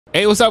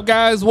Hey, what's up,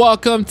 guys?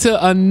 Welcome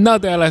to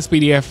another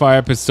Lspdfr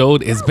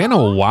episode. It's been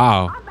a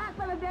while.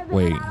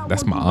 Wait,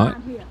 that's my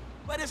aunt?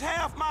 But it's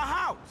half my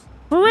house.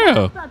 For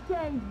real?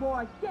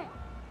 You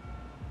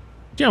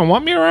don't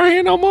want me around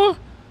here no more?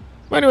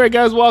 But anyway,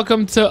 guys,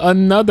 welcome to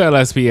another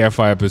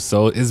Lspdfr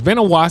episode. It's been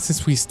a while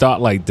since we start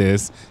like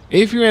this.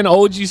 If you're an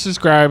OG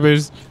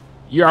subscribers,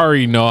 you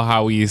already know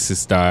how we used to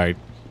start.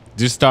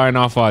 Just starting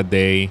off our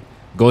day,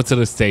 go to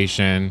the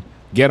station,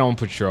 get on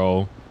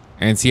patrol,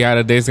 and see how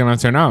the day's gonna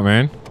turn out,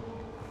 man.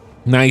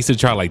 Now I used to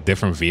try like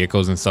different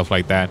vehicles and stuff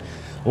like that.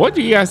 What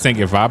do you guys think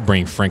if I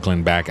bring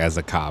Franklin back as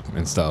a cop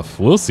and stuff?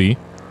 We'll see.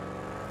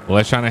 Well,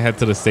 let's try to head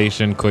to the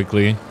station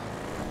quickly.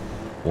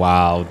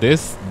 Wow,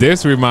 this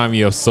remind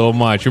me of so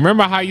much.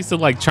 Remember how I used to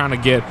like trying to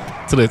get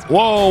to this?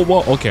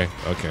 Whoa, okay,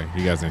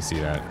 you guys didn't see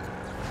that.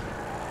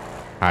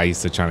 I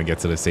used to trying to get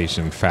to the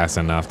station fast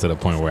enough to the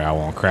point where I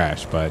won't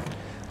crash, but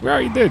we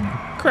already did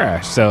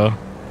crash. So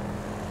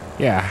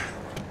yeah,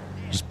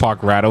 just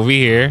park right over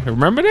here.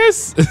 Remember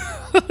this?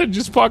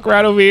 Just park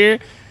right over here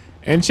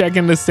and check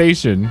in the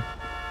station.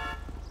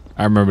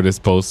 I remember this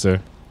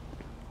poster.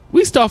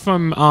 We start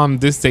from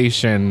this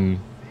station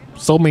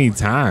so many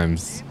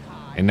times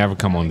and never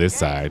come on this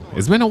side.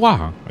 It's been a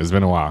while.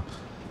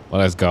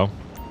 Well, let's go.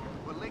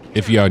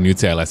 If you are new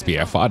to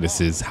Lspdfr, this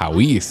is how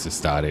we used to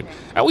start it.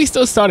 And we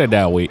still started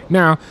that way.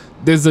 Now,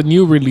 there's a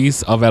new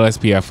release of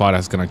Lspdfr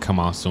that's going to come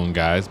out soon,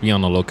 guys. Be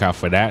on the lookout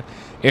for that.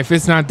 If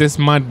it's not this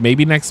month,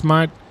 maybe next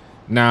month.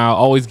 Now, I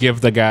always give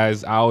the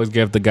guys at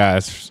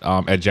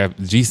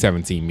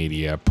G17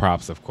 Media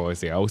props, of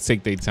course. They always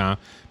take their time,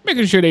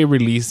 making sure they're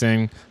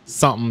releasing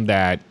something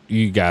that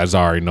you guys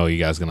already know you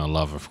guys gonna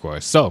love, of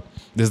course. So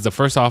this is the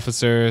first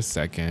officer,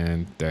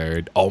 second,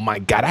 third. Oh my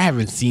God, I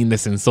haven't seen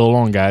this in so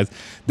long, guys.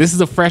 This is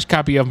a fresh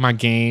copy of my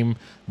game.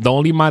 The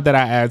only mod that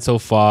I add so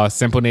far,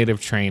 Simple Native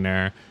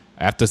Trainer.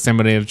 After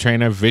Simple Native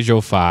Trainer,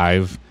 Visual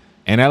 5,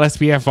 and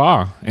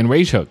Lspdfr and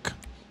Rage Hook.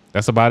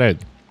 That's about it.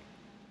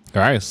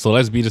 All right, so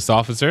let's be this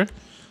officer.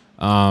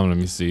 Let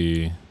me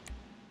see.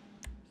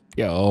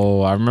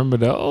 Yo, I remember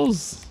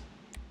those.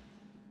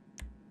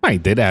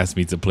 Mike did ask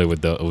me to play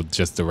with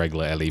just the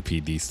regular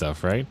LAPD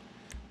stuff, right?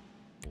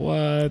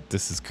 What?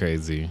 This is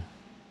crazy.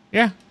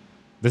 Yeah,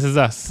 this is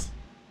us.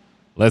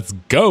 Let's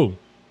go.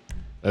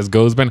 Let's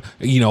go. It's been,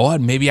 you know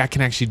what? Maybe I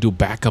can actually do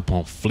backup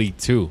on Fleek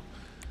too,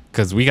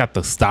 because we got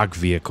the stock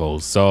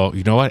vehicles. So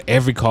you know what?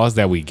 Every cause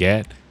that we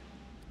get,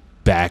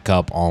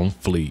 backup on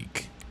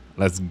Fleek.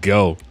 Let's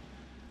go.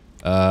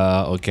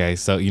 Okay,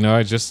 so you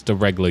know, just the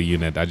regular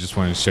unit. I just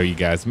want to show you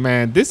guys,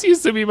 man, this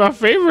used to be my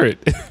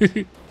favorite.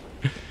 Did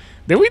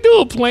we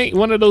do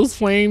one of those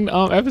plane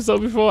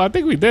episodes before? I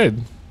think we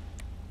did.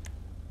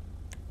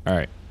 All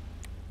right.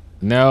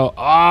 No.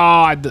 Oh,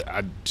 I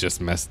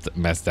just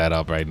messed that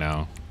up right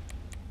now.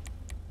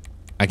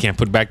 I can't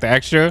put back the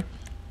extra.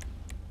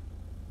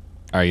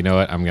 All right, you know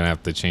what? I'm gonna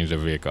have to change the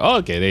vehicle. Oh,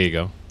 okay, there you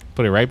go.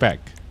 Put it right back.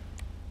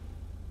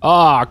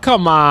 Oh,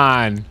 come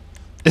on.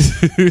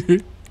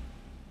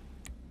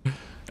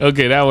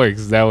 Okay, that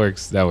works.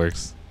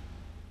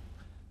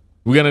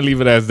 We're gonna leave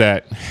it as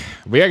that.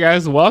 But yeah,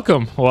 guys,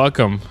 welcome.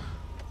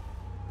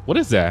 What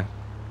is that?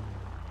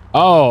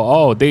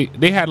 Oh,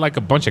 they had like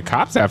a bunch of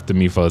cops after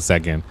me for a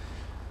second.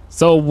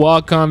 So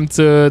welcome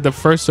to the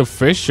first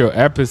official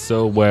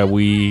episode where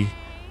we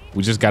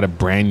just got a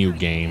brand new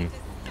game.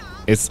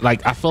 It's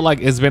like, I feel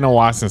like it's been a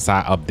while since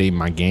I update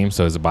my game,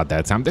 so it's about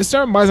that time. There's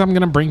certain bugs I'm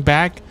gonna bring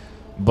back,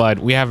 but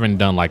we haven't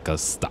done like a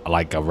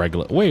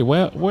regular. Wait,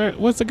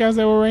 what's the guys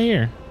that were right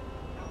here?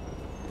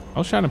 I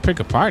was trying to pick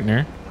a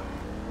partner.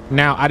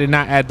 Now, I did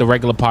not add the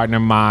regular partner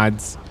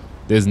mods.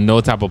 There's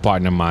no type of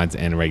partner mods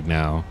in right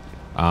now.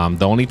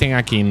 The only thing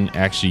I can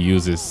actually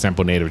use is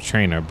Simple Native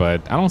Trainer, but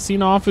I don't see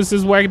no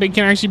offices where they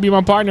can actually be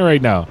my partner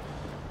right now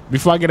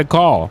before I get a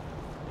call.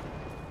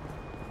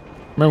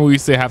 Remember, we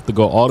used to have to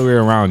go all the way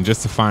around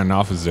just to find an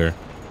officer.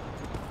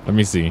 Let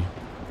me see.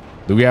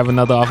 Do we have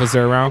another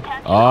officer around?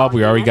 Oh,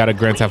 we already got a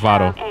Grand Theft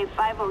Auto.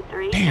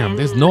 Damn,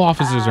 there's no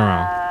officers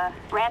around.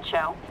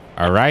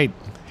 All right,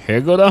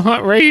 here go the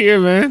hunt right here,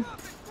 man.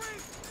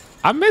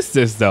 I missed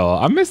this though.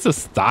 I missed the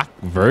stock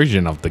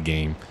version of the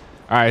game.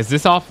 All right, is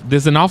this off?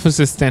 There's an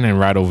officer standing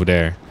right over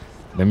there.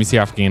 Let me see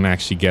if I can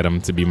actually get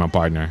him to be my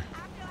partner.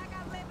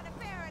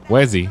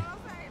 Where is he?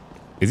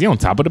 Is he on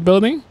top of the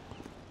building?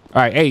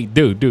 All right, hey,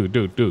 dude.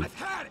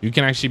 You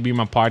can actually be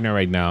my partner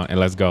right now, and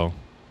let's go.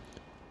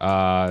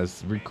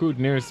 Recruit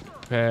nearest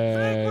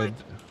ped.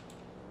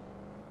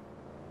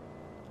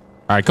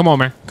 All right, come on,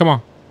 man.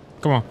 Come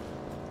on.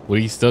 Will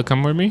he still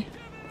come with me?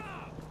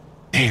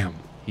 Damn,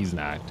 he's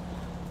not.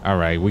 All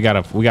right, we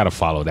gotta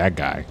follow that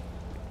guy.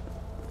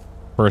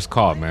 First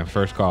call, man.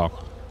 First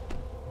call.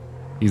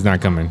 He's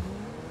not coming.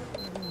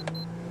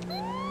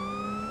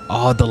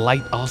 Oh, the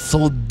light. Oh,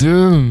 so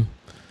dim.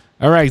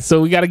 All right,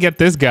 so we gotta get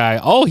this guy.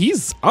 Oh,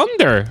 he's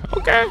under.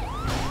 Okay.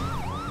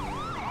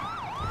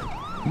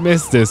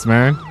 Missed this,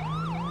 man.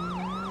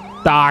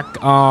 Stock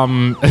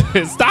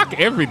stock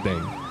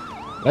everything.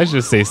 Let's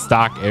just say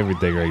stock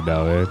everything right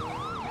now, man.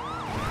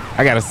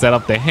 I got to set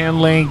up the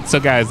handling. So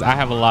guys, I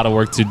have a lot of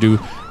work to do.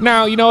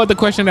 Now, you know what the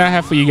question that I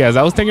have for you guys?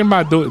 I was thinking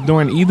about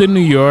doing either New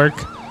York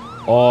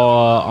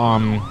or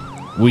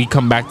we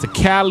come back to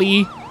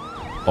Cali,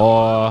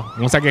 or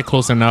once I get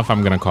close enough,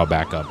 I'm going to call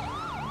backup.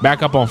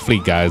 Backup on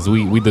Fleek, guys.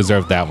 We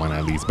deserve that one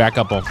at least.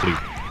 Backup on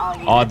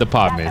Fleek. All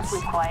departments.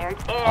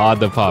 All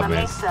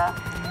departments.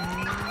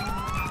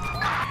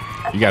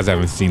 You guys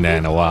haven't seen that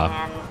in a while.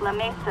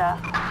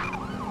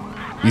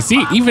 You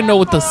see, even though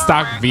with the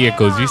stock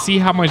vehicles, you see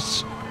how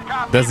much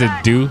does it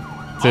do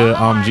to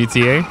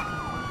GTA?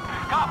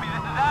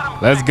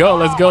 Let's go,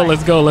 let's go,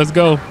 let's go, let's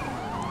go.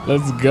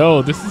 Let's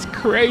go. This is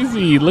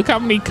crazy. Look how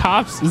many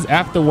cops is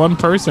after one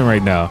person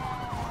right now.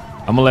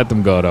 I'm gonna let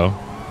them go though.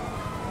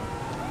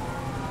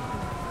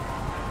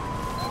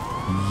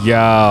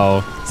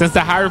 Yo, since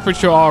the highway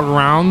patrol all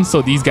around,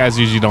 so these guys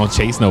usually don't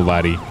chase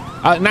nobody.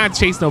 Not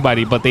chase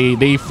nobody, but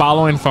they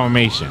follow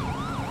information.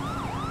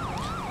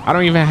 I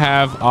don't even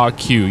have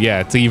RQ,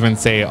 yeah, to even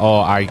say, oh,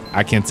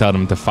 I can tell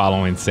them to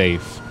follow in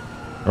safe.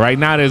 Right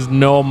now, there's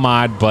no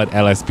mod but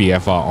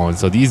Lspdfr on,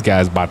 so these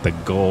guys about to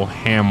go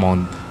ham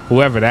on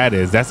whoever that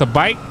is. That's a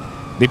bike.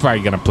 They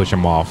probably gonna push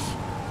them off.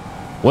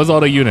 What's all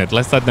the unit?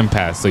 Let's let them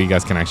pass so you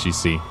guys can actually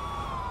see.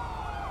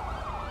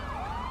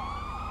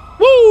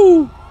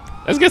 Woo!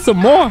 Let's get some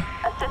more.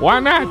 Why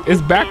not?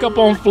 It's back up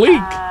on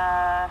Fleek.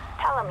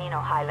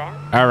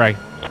 All right.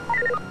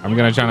 I'm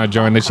gonna try to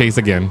join the chase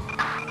again.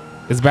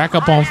 It's back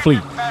up on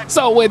Fleek.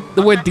 So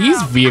with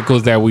these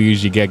vehicles that we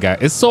usually get, guys,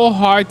 it's so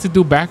hard to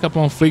do backup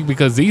on Fleek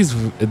because these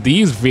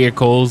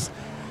vehicles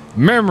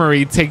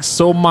memory takes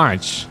so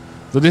much.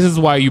 So this is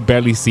why you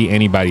barely see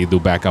anybody do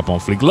backup on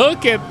Fleek.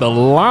 Look at the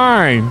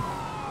line.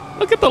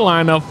 Look at the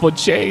lineup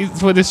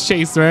for this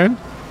chase, man.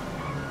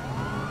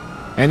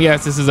 And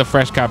yes, this is a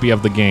fresh copy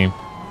of the game.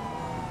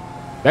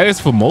 That is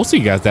for most of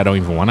you guys that don't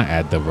even want to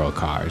add the road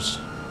cars.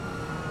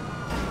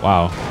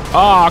 Wow.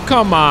 Oh,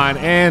 come on.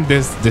 And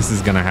this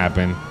is going to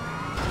happen.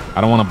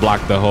 I don't want to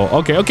block the whole.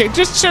 Okay.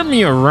 Just turn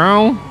me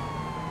around.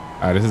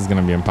 All right, this is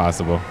going to be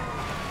impossible.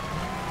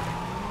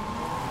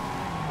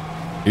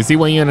 You see,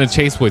 when you're in a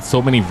chase with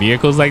so many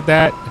vehicles like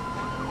that,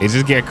 it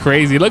just get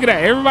crazy. Look at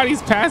that.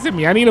 Everybody's passing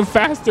me. I need a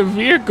faster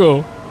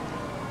vehicle.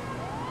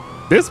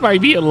 This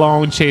might be a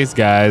long chase,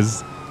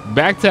 guys.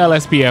 Back to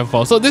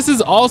Lspdfr. So this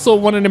is also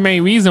one of the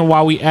main reasons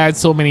why we add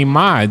so many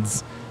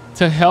mods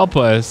to help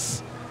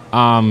us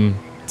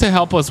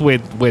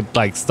with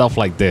like stuff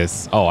like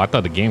this. Oh, I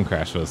thought the game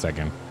crashed for a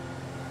second.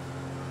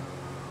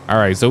 All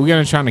right, so we're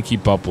gonna try to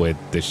keep up with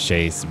this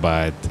chase,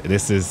 but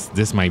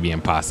this might be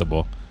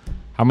impossible.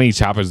 How many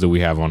choppers do we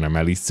have on them?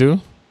 At least 2?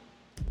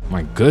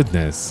 My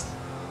goodness.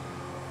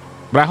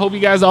 But I hope you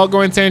guys are all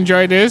going to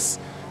enjoy this.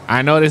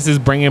 I know this is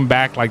bringing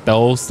back like the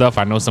old stuff.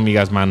 I know some of you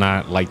guys might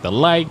not like the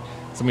light.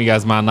 Some of you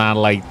guys might not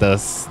like the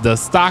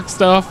stock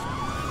stuff.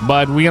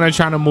 But we're going to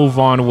try to move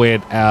on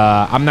with,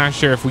 I'm not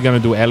sure if we're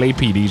going to do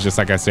LAPD, just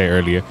like I said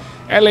earlier.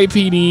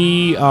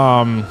 LAPD,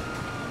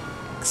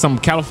 some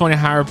California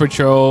Highway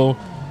Patrol,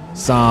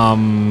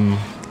 some,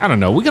 I don't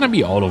know. We're going to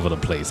be all over the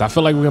place. I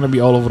feel like we're going to be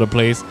all over the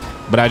place.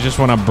 But I just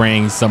want to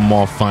bring some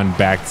more fun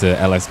back to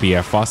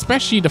Lspdfr,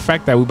 especially the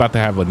fact that we're about to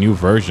have a new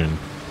version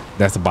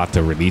that's about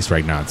to release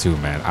right now too,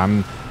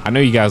 man. I know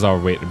you guys are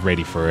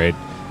ready for it.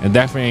 And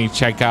definitely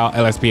check out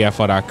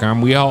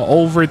lspdfr.com. We are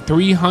over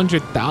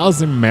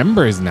 300,000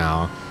 members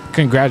now.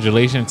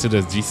 Congratulations to the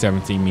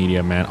G17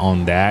 Media, man,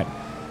 on that.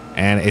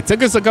 And it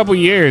took us a couple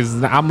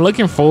years. I'm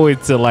looking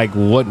forward to like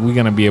what we're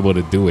gonna be able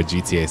to do with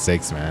GTA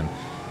 6, man.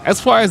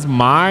 As far as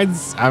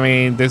mods, I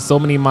mean, there's so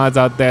many mods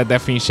out there.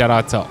 Definitely shout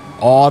out to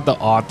all the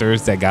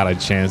authors that got a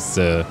chance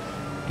to,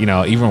 you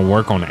know, even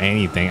work on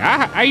anything.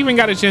 I even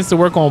got a chance to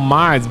work on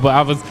mods, but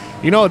I was,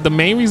 you know, the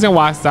main reason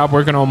why I stopped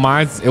working on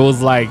mods, it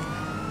was like,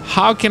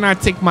 how can I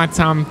take my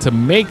time to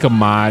make a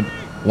mod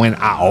when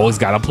I always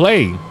gotta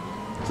play?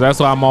 So that's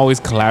why I'm always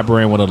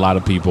collaborating with a lot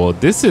of people.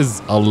 This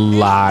is a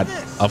lot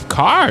of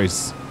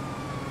cars.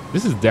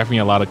 This is definitely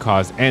a lot of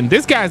cars. And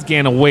this guy's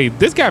getting away.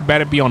 This guy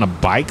better be on a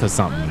bike or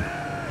something,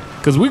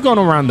 because we're going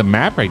around the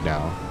map right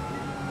now.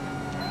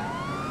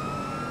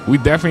 We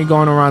definitely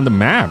going around the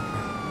map.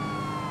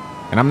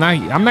 And I'm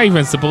not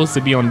even supposed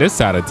to be on this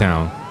side of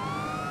town.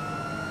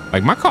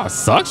 Like, my car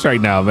sucks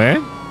right now,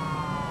 man.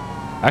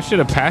 I should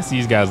have passed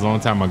these guys a long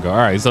time ago. All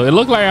right, so it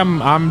looked like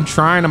I'm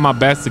trying my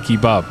best to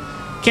keep up.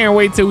 Can't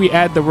wait till we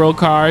add the road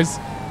cars.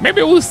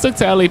 Maybe we'll stick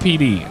to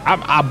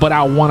LAPD. But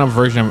I want a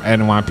version of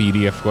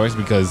NYPD, of course,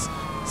 because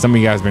some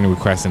of you guys have been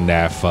requesting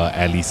that for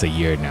at least a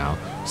year now.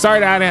 Sorry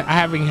that I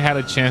haven't had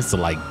a chance to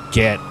like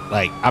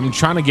I'm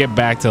trying to get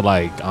back to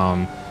like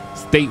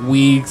state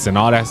weeks and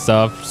all that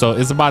stuff. So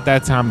it's about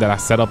that time that I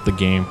set up the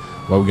game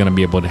where we're gonna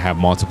be able to have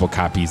multiple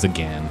copies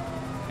again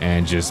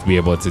and just be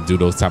able to do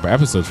those type of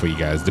episodes for you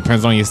guys.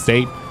 Depends on your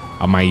state.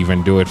 I might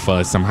even do it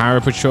for some highway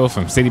patrol,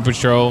 from city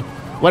patrol,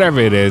 whatever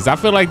it is. I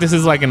feel like this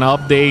is like an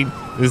update.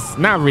 It's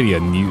not really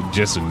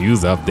just a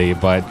news update,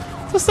 but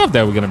it's the stuff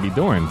that we're gonna be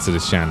doing to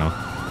this channel.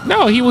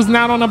 No, he was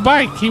not on a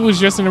bike. He was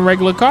just in a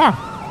regular car.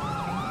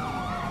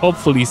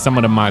 Hopefully some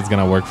of the mods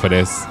gonna work for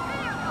this.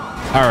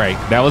 All right,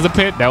 that was a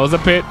pit. That was a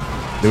pit.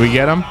 Did we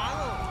get him?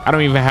 I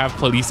don't even have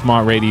police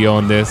smart radio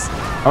on this.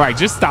 All right,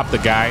 just stop the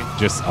guy.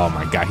 Just, oh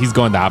my God, he's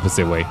going the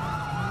opposite way.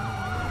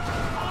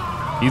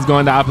 He's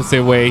going the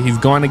opposite way. He's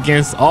going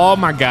against all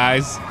my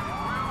guys.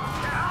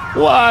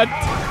 What?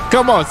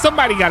 Come on,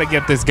 somebody got to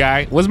get this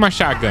guy. Where's my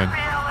shotgun?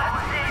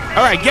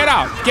 All right, get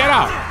out, get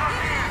out.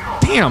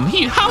 Damn,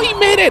 how he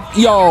made it?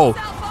 Yo,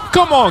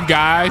 come on,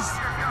 guys.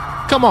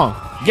 Come on,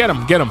 get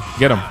him, get him,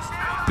 get him.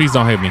 Please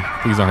don't hit me.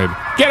 Please don't hit me.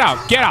 Get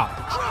out, get out.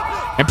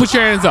 And put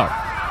your hands up.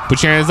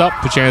 Put your hands up,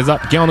 put your hands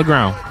up. Get on the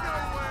ground.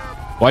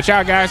 Watch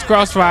out, guys.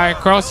 Crossfire,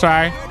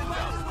 crossfire.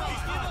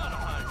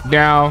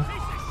 Now,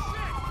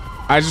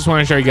 I just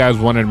want to show you guys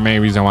one of the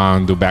main reasons why I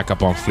don't do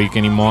backup on Fleek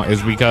anymore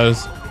is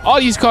because all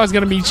these cars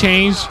going to be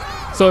changed.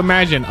 So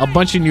imagine a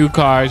bunch of new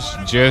cars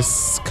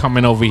just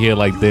coming over here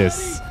like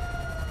this.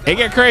 It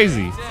get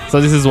crazy. So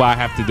this is why I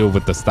have to do it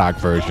with the stock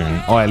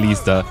version, or at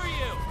least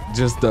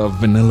just the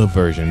vanilla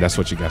version. That's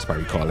what you guys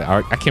probably call it.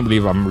 I can't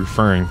believe I'm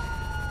referring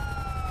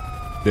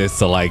this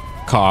to like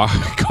car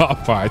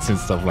parts and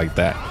stuff like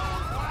that.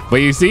 But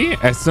you see,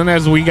 as soon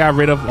as we got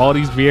rid of all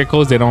these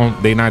vehicles, they're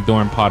not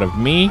doing part of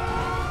me.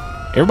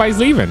 Everybody's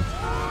leaving.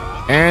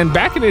 And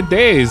back in the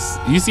days,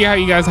 you see how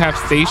you guys have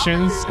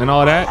stations and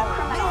all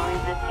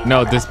that?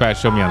 No,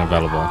 dispatch, show me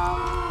unavailable.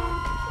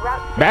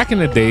 Back in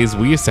the days,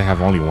 we used to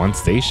have only one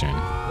station.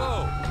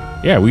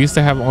 Yeah, we used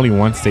to have only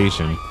one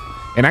station.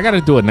 And I got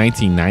to do a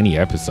 1990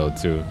 episode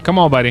too. Come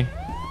on, buddy.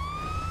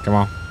 Come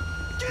on.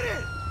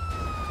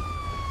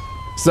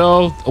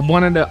 So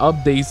one of the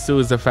updates too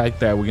is the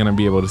fact that we're going to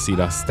be able to see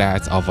the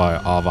stats of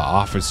our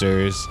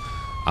officers.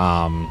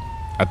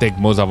 I think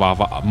most of our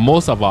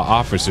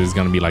officers is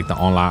going to be like the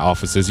online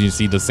officers. You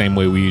see the same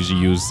way we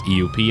usually use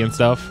EUP and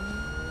stuff.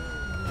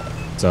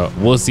 So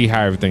we'll see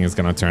how everything is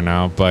going to turn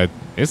out. But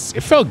it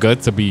felt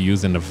good to be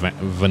using the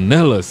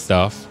vanilla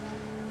stuff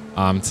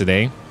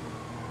today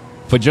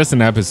for just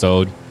an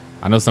episode.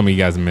 I know some of you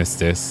guys missed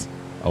this.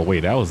 Oh,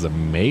 wait, that was a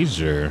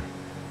major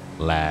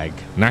lag.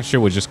 Not sure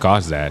what just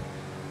caused that.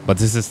 But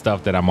this is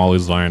stuff that I'm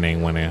always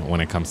learning when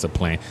it comes to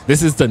playing.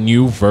 This is the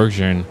new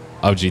version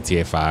of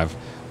GTA 5.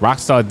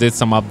 Rockstar did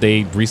some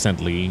update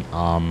recently.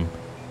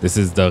 This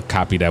is the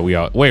copy that we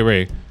are.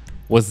 Wait,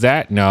 was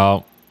that?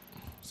 No.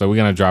 So we're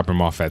gonna drop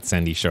him off at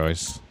Sandy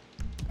Shores.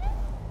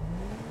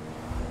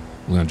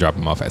 We're gonna drop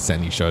him off at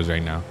Sandy Shores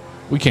right now.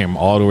 We came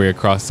all the way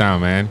across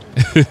town, man.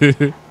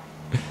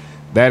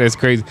 That is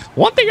crazy.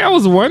 One thing I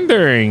was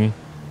wondering,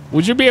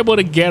 would you be able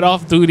to get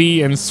off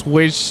duty and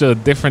switch to a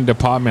different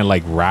department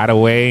like right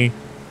away?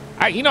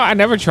 I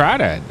never tried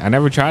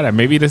that.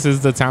 Maybe this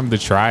is the time to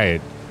try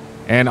it.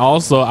 And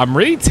also, I'm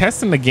really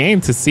testing the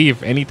game to see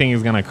if anything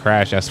is gonna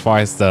crash as far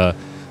as the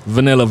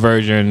vanilla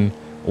version,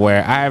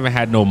 where I haven't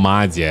had no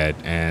mods yet,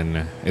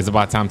 and it's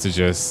about time to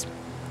just,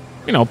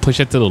 push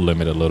it to the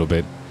limit a little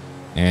bit.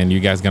 And you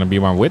guys gonna be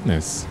my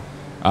witness.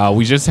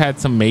 We just had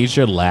some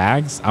major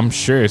lags. I'm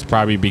sure it's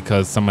probably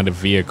because some of the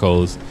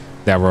vehicles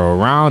that were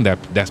around,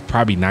 that's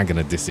probably not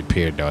gonna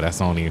disappear though.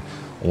 That's only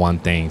one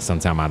thing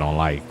sometimes I don't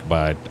like.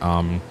 But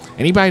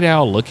anybody that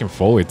are looking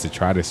forward to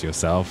try this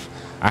yourself,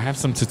 I have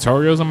some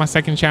tutorials on my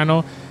second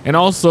channel. And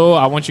also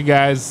I want you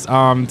guys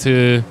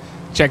to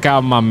check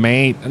out my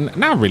main,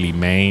 not really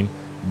main,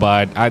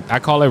 but I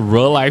call it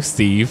Real Life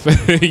Steve.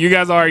 You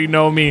guys already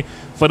know me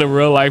for the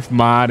real life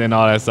mod and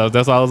all that stuff.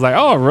 That's why I was like,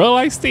 oh, Real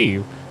Life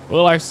Steve.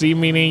 Real Life Steve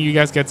meaning you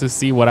guys get to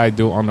see what I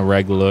do on the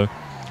regular.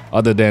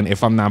 Other than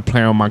if I'm not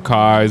playing on my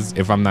cars,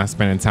 if I'm not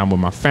spending time with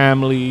my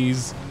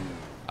families,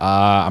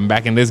 I'm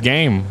back in this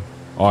game.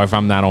 Or if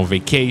I'm not on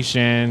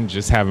vacation,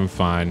 just having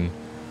fun.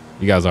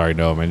 You guys already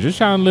know, man. Just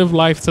trying to live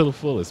life to the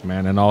fullest,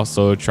 man. And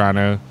also trying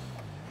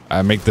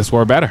to make this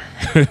world better.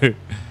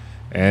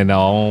 In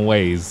our own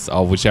ways,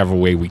 or whichever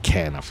way we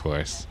can, of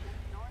course.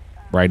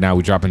 Right now,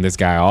 we're dropping this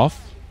guy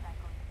off.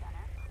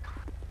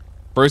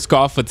 First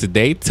call for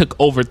today took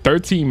over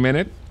 13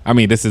 minutes. I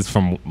mean, this is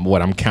from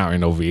what I'm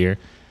counting over here.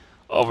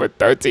 Over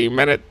 13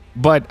 minutes.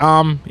 But,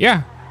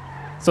 yeah.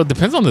 So it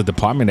depends on the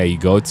department that you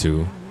go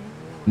to.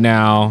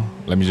 Now,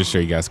 let me just show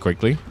you guys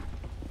quickly.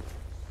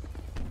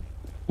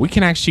 We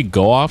can actually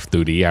go off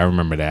duty. I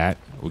remember that.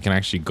 We can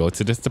actually go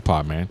to this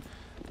department,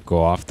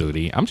 go off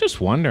duty. I'm just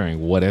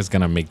wondering what is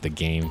going to make the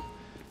game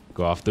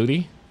go off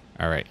duty.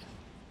 All right.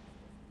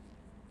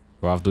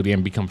 Go off duty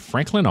and become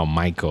Franklin or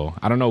Michael.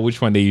 I don't know which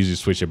one they usually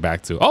switch it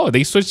back to. Oh,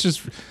 they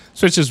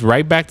switches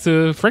right back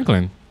to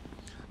Franklin.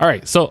 All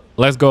right, so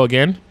let's go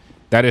again.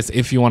 That is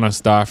if you want to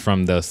start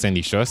from the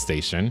Sandy Shore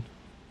station.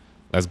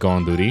 Let's go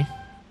on duty.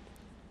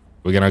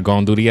 We're going to go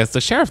on duty as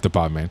the sheriff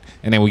department.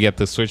 And then we get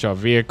to switch our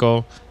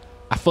vehicle.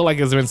 I feel like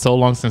it's been so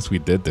long since we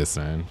did this,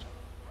 man.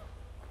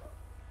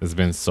 It's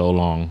been so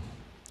long.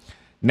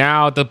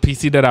 Now, the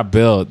PC that I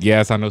built.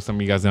 Yes, I know some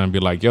of you guys are going to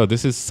be like, yo,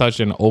 this is such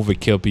an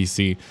overkill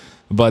PC.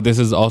 But this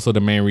is also the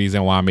main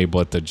reason why I'm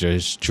able to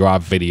just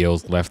drop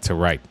videos left to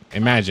right.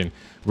 Imagine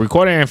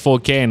recording in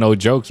 4K and no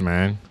jokes,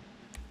 man.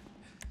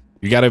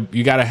 You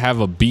gotta have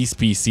a beast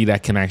PC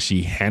that can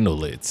actually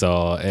handle it.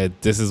 So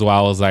this is why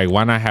I was like,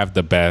 why not have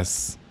the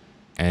best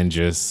and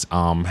just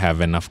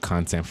have enough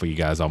content for you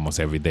guys almost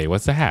every day.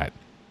 What's the hat?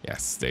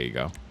 Yes, there you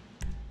go.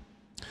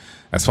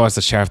 As far as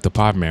the sheriff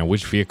department,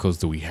 which vehicles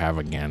do we have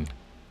again?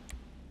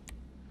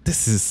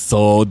 This is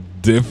so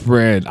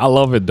different. I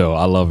love it though.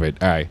 I love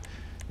it. All right,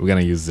 we're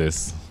gonna use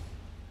this.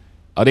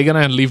 Are they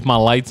gonna leave my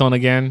lights on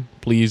again?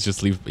 Please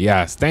just leave.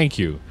 Yes, thank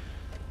you.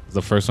 It's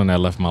the first one that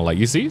left my light.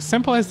 You see,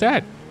 simple as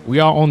that. We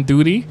are on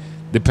duty.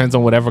 Depends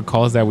on whatever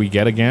calls that we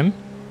get again.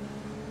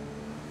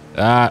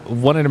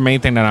 One of the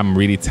main thing that I'm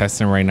really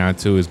testing right now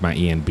too is my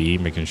E&B,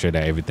 making sure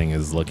that everything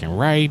is looking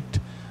right.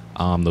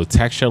 No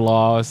texture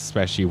loss,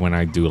 especially when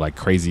I do like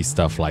crazy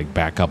stuff like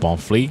backup on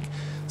Fleek.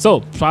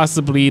 So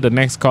possibly the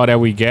next call that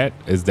we get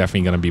is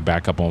definitely gonna be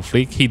backup on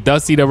Fleek. He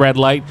does see the red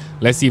light.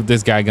 Let's see if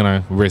this guy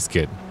gonna risk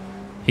it.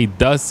 He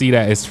does see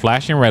that it's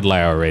flashing red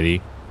light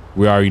already.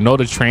 We already know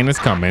the train is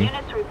coming.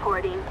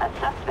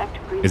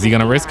 Is he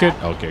gonna risk it?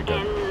 Okay,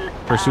 good.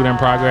 Pursuit in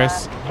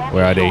progress.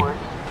 Where are they?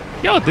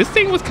 Yo, this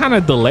thing was kind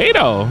of delayed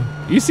though.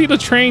 You see the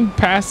train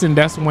passing,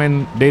 that's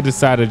when they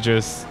decided to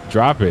just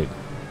drop it.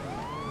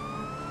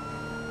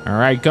 All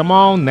right, come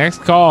on, next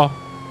call.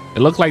 It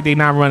looked like they're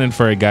not running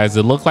for it, guys.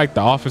 It looked like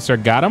the officer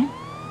got him.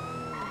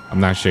 I'm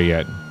not sure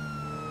yet.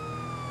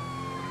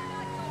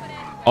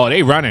 Oh,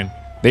 they running.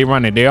 They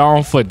running. They are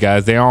on foot,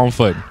 guys. They are on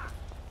foot.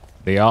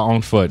 They are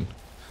on foot.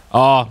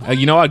 Oh,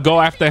 you know what?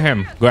 Go after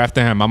him. Go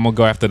after him. I'm gonna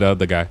go after the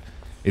other guy.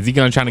 Is he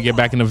gonna try to get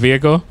back in the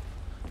vehicle?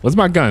 What's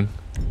my gun?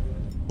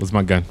 What's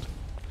my gun?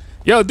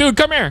 Yo, dude,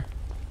 come here.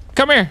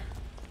 Come here.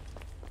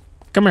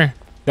 Come here.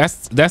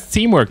 That's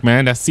teamwork,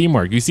 man. That's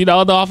teamwork. You see the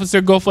other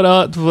officer go for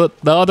the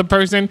other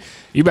person?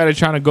 You better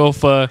try to go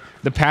for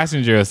the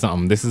passenger or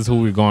something. This is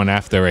who we're going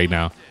after right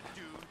now.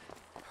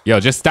 Yo,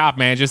 just stop,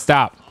 man. Just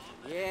stop.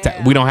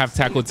 We don't have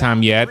tackle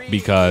time yet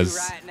because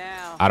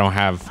I don't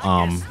have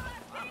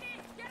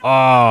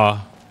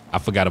oh, I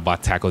forgot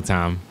about tackle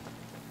time.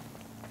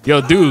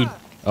 Yo, dude.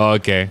 Oh,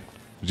 okay.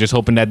 Just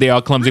hoping that they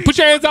are clumsy. Put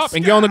your hands up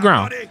and get on the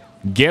ground.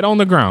 Get on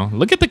the ground.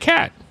 Look at the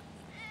cat.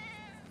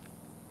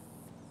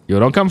 Yo,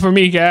 don't come for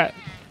me, cat.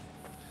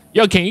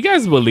 Yo, can you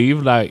guys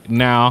believe, like,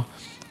 now,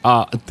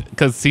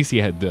 because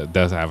CC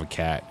does have a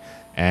cat,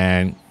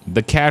 and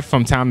the cat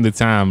from time to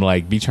time,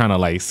 like, be trying to,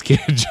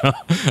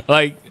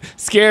 like,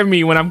 scare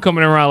me when I'm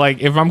coming around.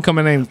 Like, if I'm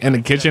coming in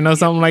the kitchen or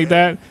something like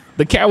that,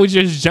 the cat would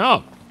just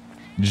jump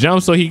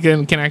so he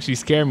can actually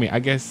scare me. I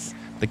guess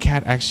the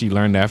cat actually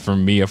learned that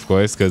from me, of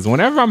course, because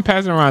whenever I'm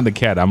passing around the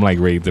cat, I'm, like,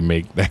 ready to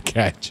make that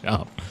cat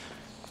jump.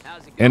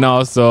 And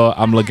also,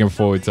 I'm looking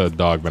forward to a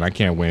dog, but I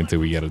can't wait until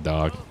we get a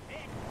dog.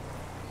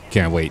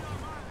 Can't wait.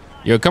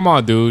 Yo, come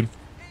on, dude.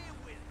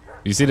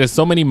 You see, there's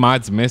so many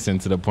mods missing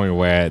to the point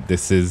where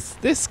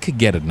this could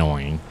get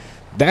annoying.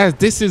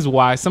 This is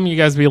why some of you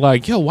guys be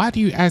like, yo, why do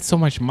you add so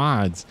much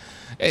mods?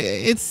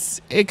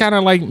 It kind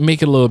of like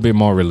make it a little bit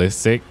more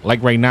realistic.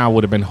 Like right now, I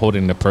would have been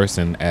holding the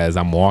person as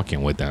I'm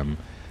walking with them.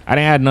 I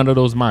didn't add none of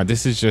those mods.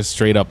 This is just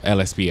straight up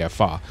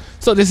Lspdfr.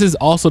 So this is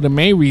also the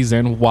main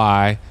reason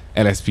why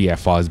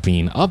Lspdfr is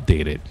being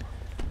updated.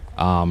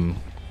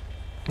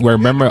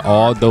 Remember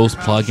all those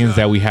plugins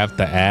that we have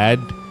to add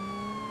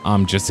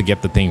just to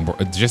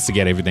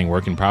get everything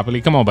working properly.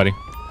 Come on, buddy.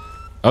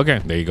 Okay,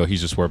 there you go. He's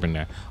just warping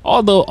there.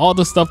 All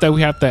the stuff that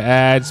we have to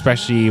add,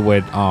 especially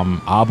with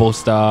Abo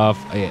stuff,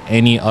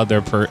 any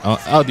other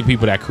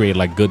people that create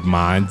like good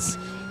mods.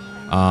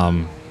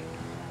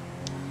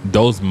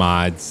 Those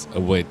mods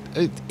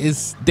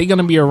they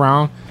gonna be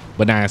around,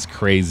 but not as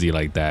crazy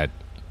like that.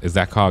 Is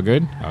that car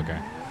good? Okay.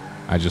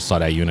 I just saw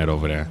that unit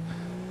over there.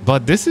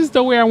 But this is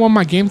the way I want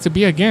my game to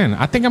be again.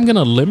 I think I'm going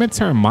to limit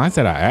certain mods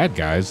that I add,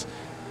 guys.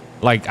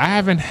 Like, I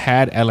haven't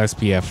had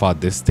Lspdfr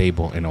this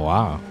stable in a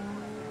while.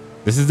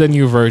 This is the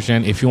new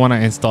version. If you want to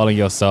install it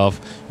yourself,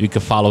 you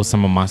can follow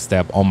some of my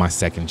steps on my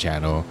second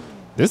channel.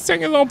 This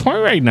thing is on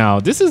point right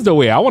now. This is the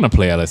way I want to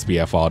play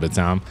Lspdfr all the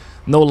time.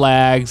 No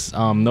lags,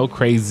 no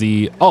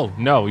crazy. Oh,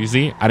 no, you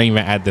see? I didn't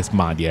even add this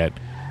mod yet.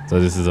 So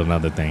this is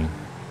another thing.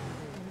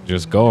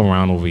 Just go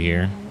around over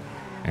here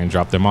and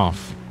drop them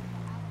off.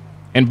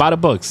 And buy the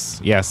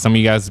books. Yeah, some of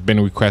you guys have been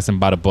requesting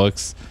buy the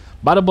books.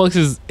 Buy the books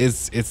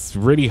it's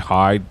really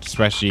hard,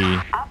 especially.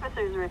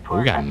 Officers report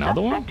we got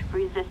another one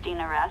resisting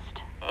arrest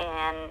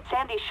in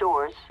Sandy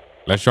Shores.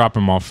 Let's drop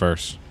him off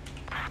first.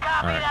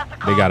 All right,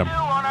 they got him.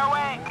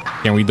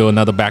 Can we do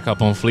another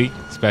backup on Fleek,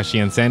 especially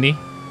in Sandy?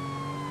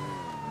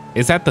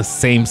 It's at the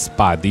same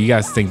spot. Do you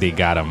guys think they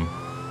got him?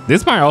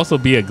 This might also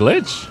be a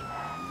glitch.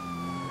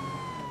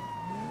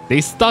 They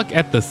stuck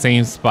at the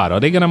same spot. Are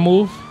they gonna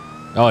move?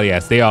 Oh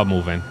yes, they are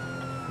moving.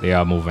 They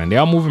are moving. They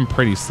are moving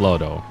pretty slow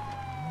though.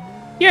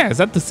 Yeah, it's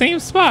at the same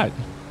spot.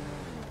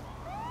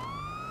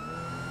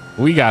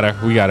 We got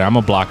her. We got her. I'm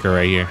gonna block her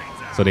right here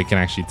so they can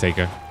actually take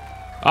her.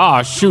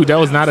 Oh shoot, that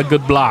was not a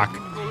good block.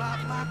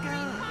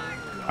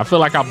 I feel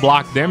like I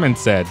blocked them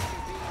instead.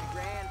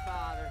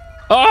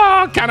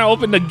 Oh, kind of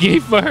opened the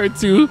gate for her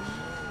too.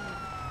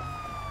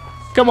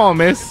 Come on,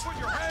 miss.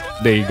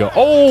 There you go.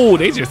 Oh,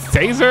 they just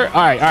tased her.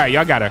 All right,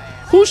 y'all got her.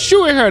 Who's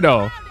shooting her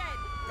though?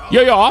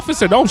 Yo,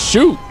 officer, don't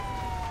shoot.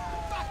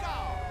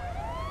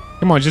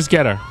 Come on, just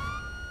get her.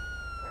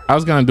 I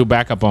was gonna do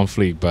backup on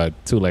Fleek, but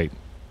too late.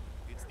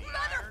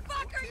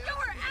 Motherfucker, your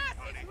ass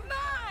is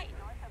mine!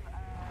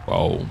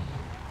 Whoa.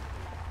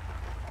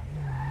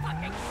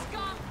 Fucking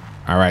scum!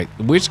 All right,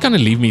 which gonna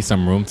leave me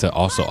some room to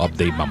also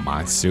update my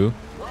mods too.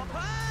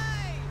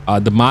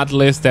 The mod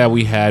list that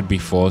we had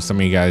before, some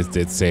of you guys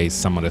did say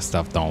some of the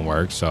stuff don't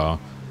work, so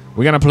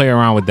we're gonna play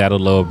around with that a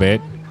little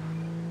bit.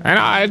 And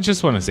I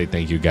just want to say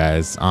thank you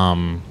guys.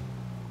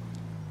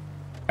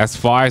 As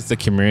far as the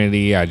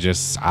community, I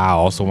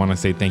also want to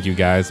say thank you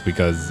guys,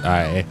 because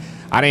I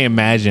didn't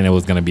imagine it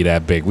was gonna be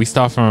that big. We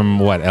start from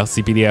what,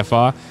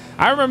 Lspdfr?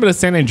 I remember the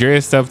San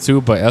Andreas stuff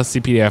too, but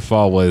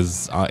Lspdfr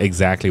was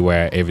exactly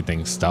where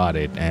everything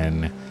started,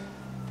 and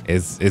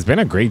it's been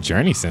a great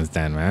journey since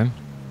then, man.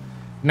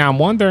 Now I'm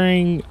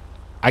wondering,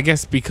 I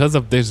guess because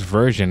of this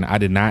version, I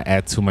did not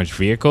add too much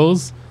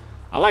vehicles.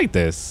 I like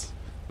this.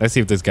 Let's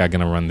see if this guy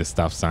gonna run this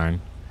stop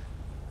sign.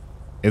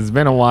 It's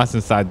been a while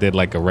since I did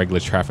like a regular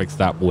traffic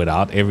stop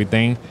without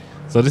everything.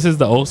 So this is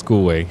the old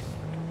school way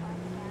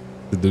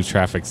to do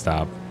traffic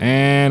stop.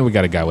 And we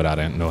got a guy without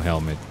no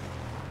helmet.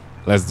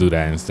 Let's do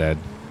that instead.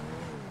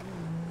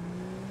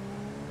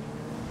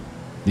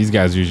 These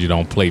guys usually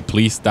don't play.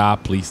 Please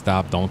stop,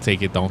 don't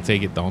take it, don't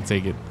take it, don't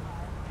take it.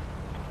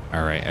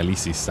 All right, at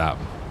least he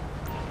stopped.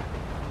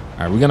 All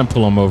right, we're gonna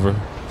pull him over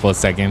for a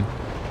second.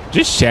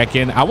 Just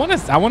checking. I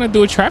wanna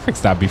do a traffic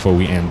stop before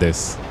we end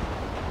this.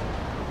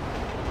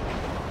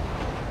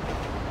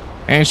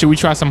 And should we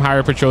try some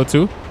highway patrol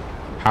too?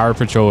 Highway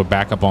patrol with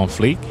backup on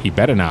Fleek. He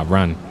better not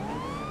run.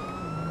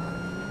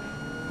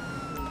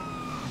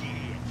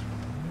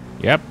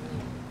 Yep.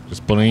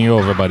 Just pulling you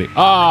over, buddy.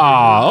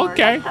 Oh,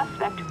 okay.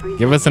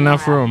 Give us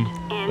enough room.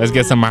 Let's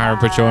get some highway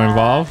patrol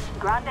involved.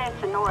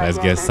 Let's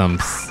get some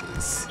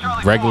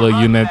regular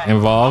unit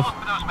involved.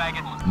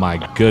 My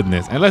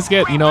goodness. And let's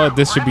get, you know what,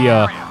 this should be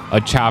a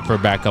chopper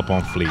back up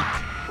on Fleek.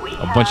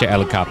 A bunch of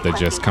helicopter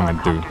just coming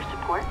through.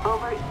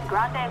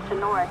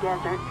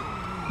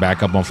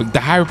 Back up on Fleek.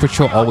 The highway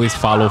patrol always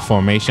follow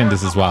formation.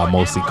 This is why I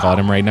mostly call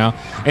them right now.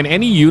 And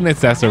any units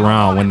that's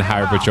around when the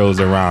highway patrol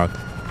is around,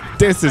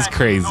 this is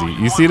crazy.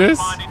 You see this?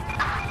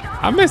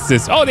 I missed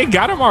this. Oh, they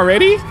got him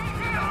already?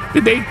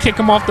 Did they kick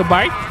him off the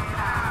bike?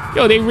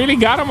 Yo, they really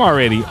got him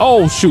already.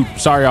 Oh, shoot.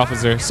 Sorry,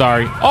 officer.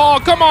 Sorry. Oh,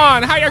 come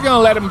on. How y'all gonna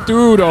let him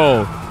through,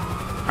 though?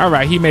 All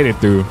right, he made it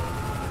through.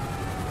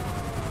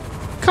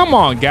 Come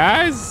on,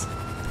 guys.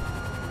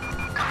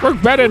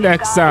 Work better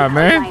next time,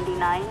 man.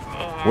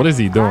 What is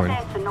he doing?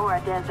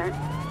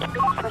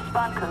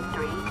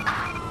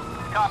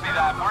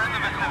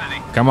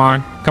 Come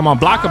on. Come on.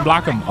 Block him.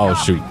 Block him. Oh,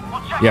 shoot.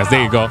 Yes,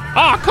 there you go.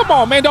 Oh, come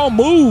on, man. Don't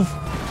move.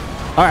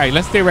 All right,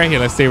 let's stay right here.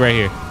 Let's stay right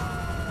here.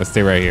 Let's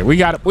stay right here. We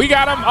got him. We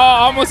got him. Oh,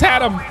 almost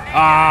had him.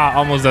 Ah,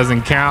 almost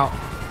doesn't count.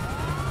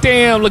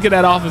 Damn, look at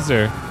that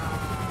officer.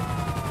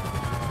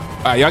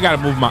 All right, y'all got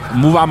to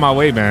move out my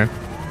way, man.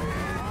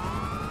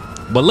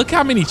 But look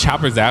how many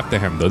choppers after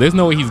him, though. There's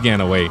no way he's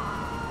getting away.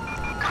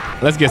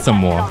 Let's get some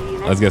more.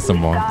 Let's get some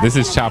more. This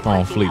is chopper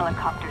on Fleek.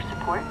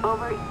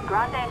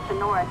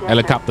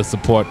 Helicopter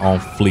support on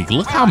Fleek.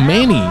 Look how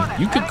many.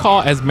 You could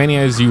call as many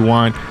as you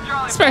want,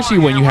 especially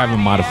when you haven't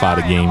modified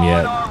the game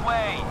yet.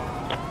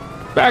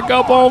 Back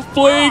up on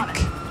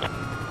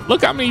Fleek.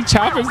 Look how many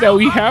choppers that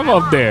we have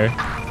up there.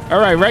 All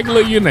right,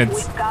 regular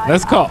units.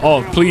 Let's call.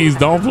 Oh, please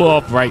don't blow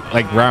up right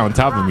on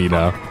top of me,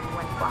 though.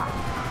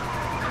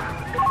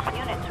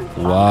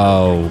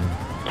 Whoa.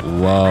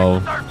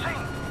 Whoa.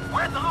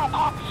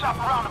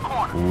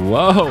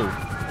 Whoa.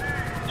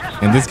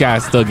 And this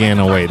guy's still getting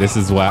away. This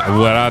is what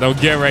I don't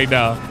get right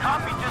now.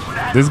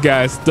 This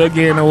guy's still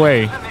getting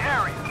away.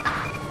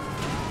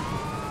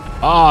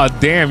 Oh,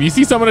 damn. You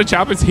see some of the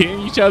choppers hitting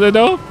each other,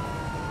 though?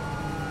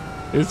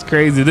 It's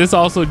crazy. This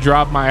also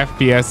dropped my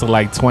FPS to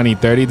like 20,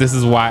 30. This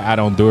is why I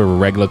don't do it with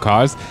regular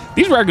cars.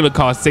 These regular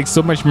cars take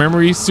so much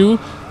memory too.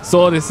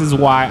 So this is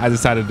why I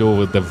decided to do it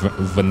with the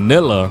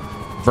vanilla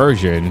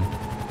version,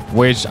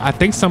 which I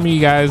think some of you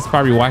guys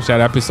probably watched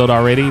that episode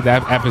already.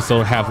 That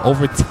episode have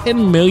over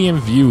 10 million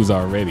views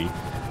already,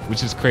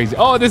 which is crazy.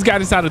 Oh, this guy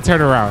decided to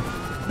turn around.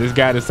 This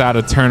guy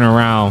decided to turn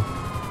around.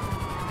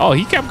 Oh,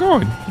 he kept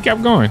going. He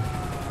kept going.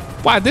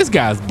 Wow, this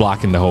guy's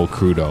blocking the whole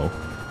crew though.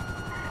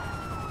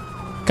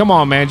 Come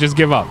on, man. Just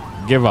give up.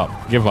 Give up.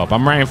 Give up.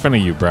 I'm right in front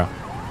of you, bro.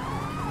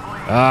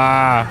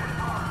 Ah.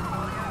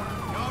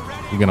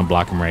 You're going to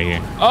block him right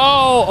here.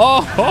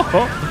 Oh.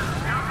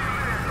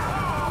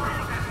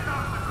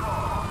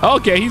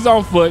 Okay, he's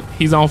on foot.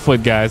 He's on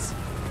foot, guys.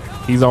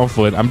 He's on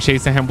foot. I'm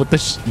chasing him with the...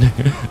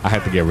 I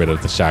had to get rid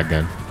of the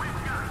shotgun.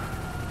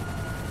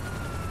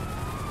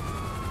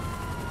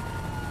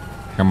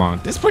 Come on.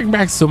 This brings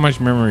back so much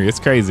memory. It's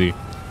crazy.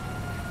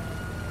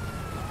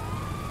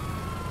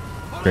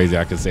 Crazy,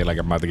 I can say like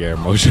I'm about to get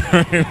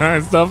emotional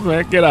and stuff,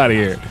 man. Get out of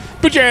here.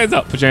 Put your hands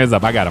up. Put your hands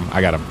up. I got him. I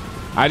got him.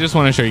 I just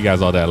want to show you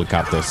guys all the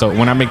helicopters. So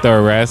when I make the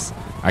arrest,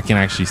 I can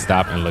actually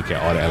stop and look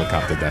at all the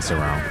helicopters that's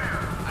around.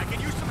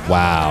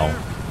 Wow.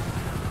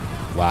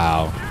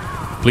 Wow.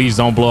 Please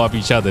don't blow up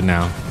each other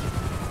now.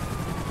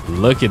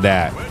 Look at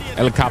that.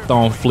 Helicopter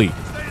on Fleek.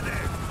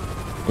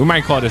 We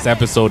might call this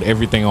episode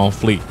Everything on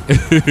Fleek.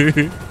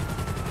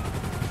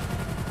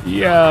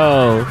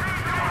 Yo.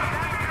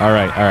 All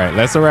right.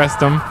 Let's arrest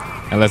them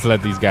and let's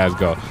let these guys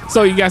go.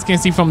 So you guys can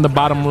see from the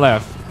bottom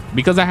left,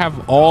 because I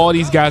have all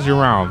these guys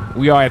around,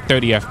 we are at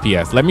 30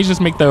 FPS. Let me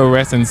just make the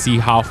arrest and see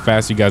how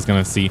fast you guys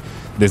gonna see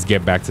this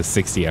get back to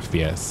 60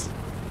 FPS.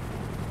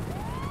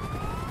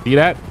 See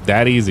that?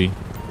 That easy.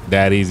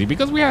 That easy.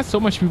 Because we had so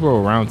much people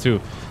around too.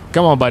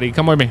 Come on, buddy.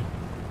 Come with me.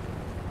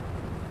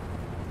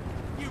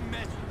 You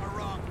messed with the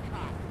wrong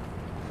cop.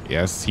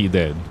 Yes, he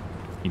did.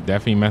 He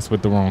definitely messed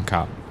with the wrong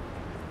cop.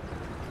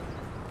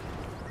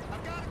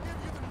 I've got to give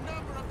you the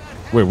number of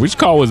that. Wait, which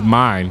car was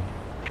mine?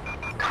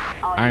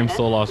 I am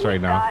so lost right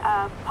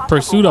now.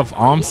 Pursuit of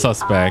armed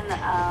suspect.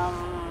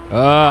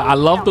 I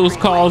love those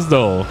calls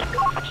though.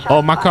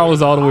 Oh, my car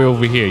was all the way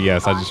over here.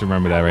 Yes, I just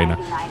remember that right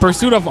now.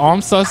 Pursuit of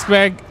armed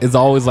suspect is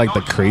always like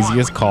the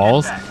craziest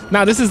calls.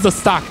 Now this is the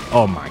stock.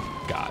 Oh my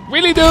God.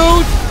 Really, dude?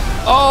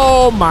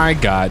 Oh my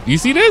God. You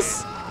see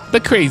this? The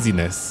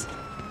craziness.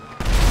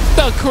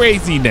 The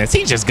craziness.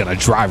 He's just gonna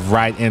drive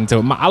right into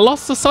him. I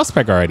lost the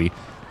suspect already.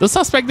 The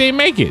suspect didn't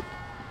make it.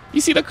 You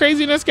see the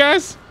craziness,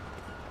 guys?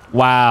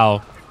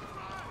 Wow.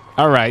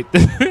 All right.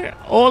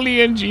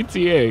 Only in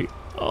GTA.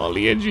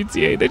 Only in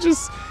GTA. They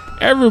just...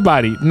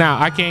 Everybody. Now,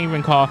 I can't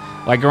even call,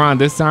 like around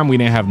this time, we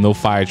didn't have no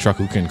fire truck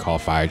who can call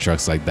fire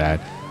trucks like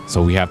that.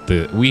 So we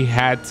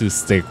had to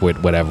stick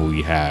with whatever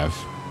we have.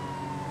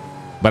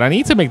 But I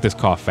need to make this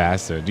call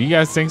faster. Do you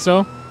guys think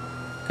so?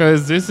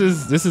 Because this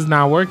is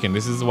not working.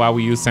 This is why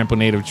we use Sample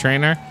Native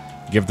Trainer.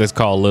 Give this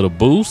call a little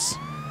boost.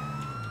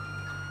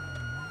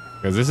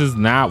 Because this is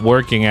not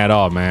working at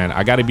all, man.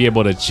 I got to be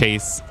able to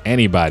chase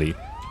anybody.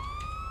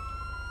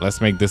 Let's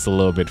make this a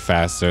little bit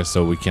faster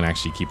so we can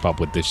actually keep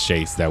up with this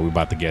chase that we're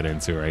about to get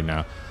into right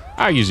now.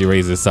 I usually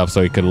raise this up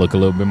so it could look a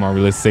little bit more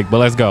realistic, but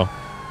let's go.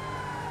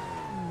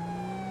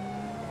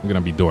 We're going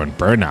to be doing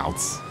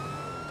burnouts.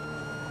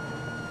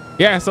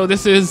 Yeah, so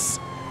this is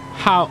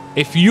how,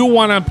 if you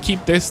want to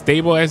keep this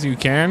stable as you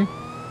can,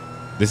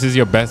 this is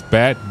your best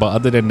bet. But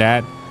other than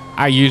that,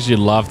 I usually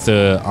love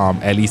to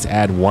at least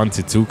add 1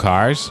 to 2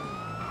 cars.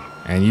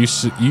 And you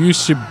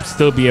should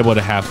still be able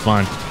to have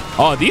fun.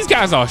 Oh, these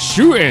guys are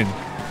shooting.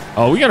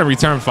 Oh, we gotta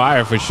return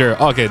fire for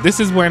sure. Okay, this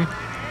is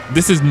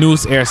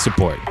News Air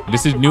Support.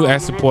 This is New Air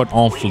Support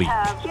on Fleek.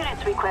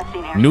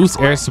 News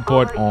Air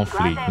Support on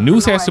Fleek.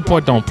 News Air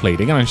Support don't play.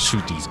 They're gonna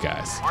shoot these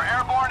guys.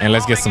 And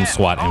let's get some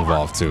SWAT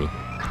involved too.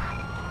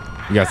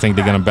 You guys think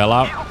they're gonna bail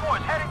out?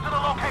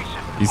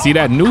 You see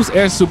that? News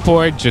Air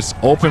Support just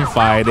open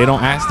fire. They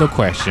don't ask no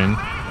question.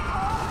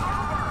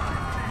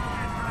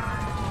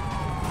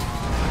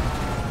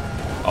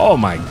 Oh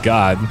my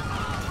God.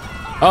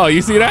 Oh,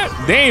 you see that?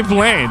 They ain't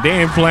playing. They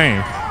ain't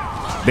playing.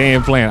 They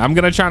ain't playing. I'm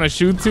gonna try to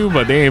shoot too,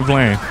 but they ain't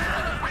playing.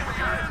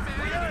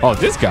 Oh,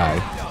 this guy.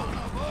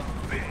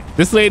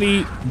 This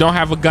lady don't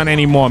have a gun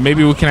anymore.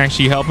 Maybe we can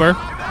actually help her.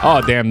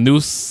 Oh, damn.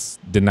 Noose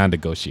did not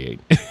negotiate.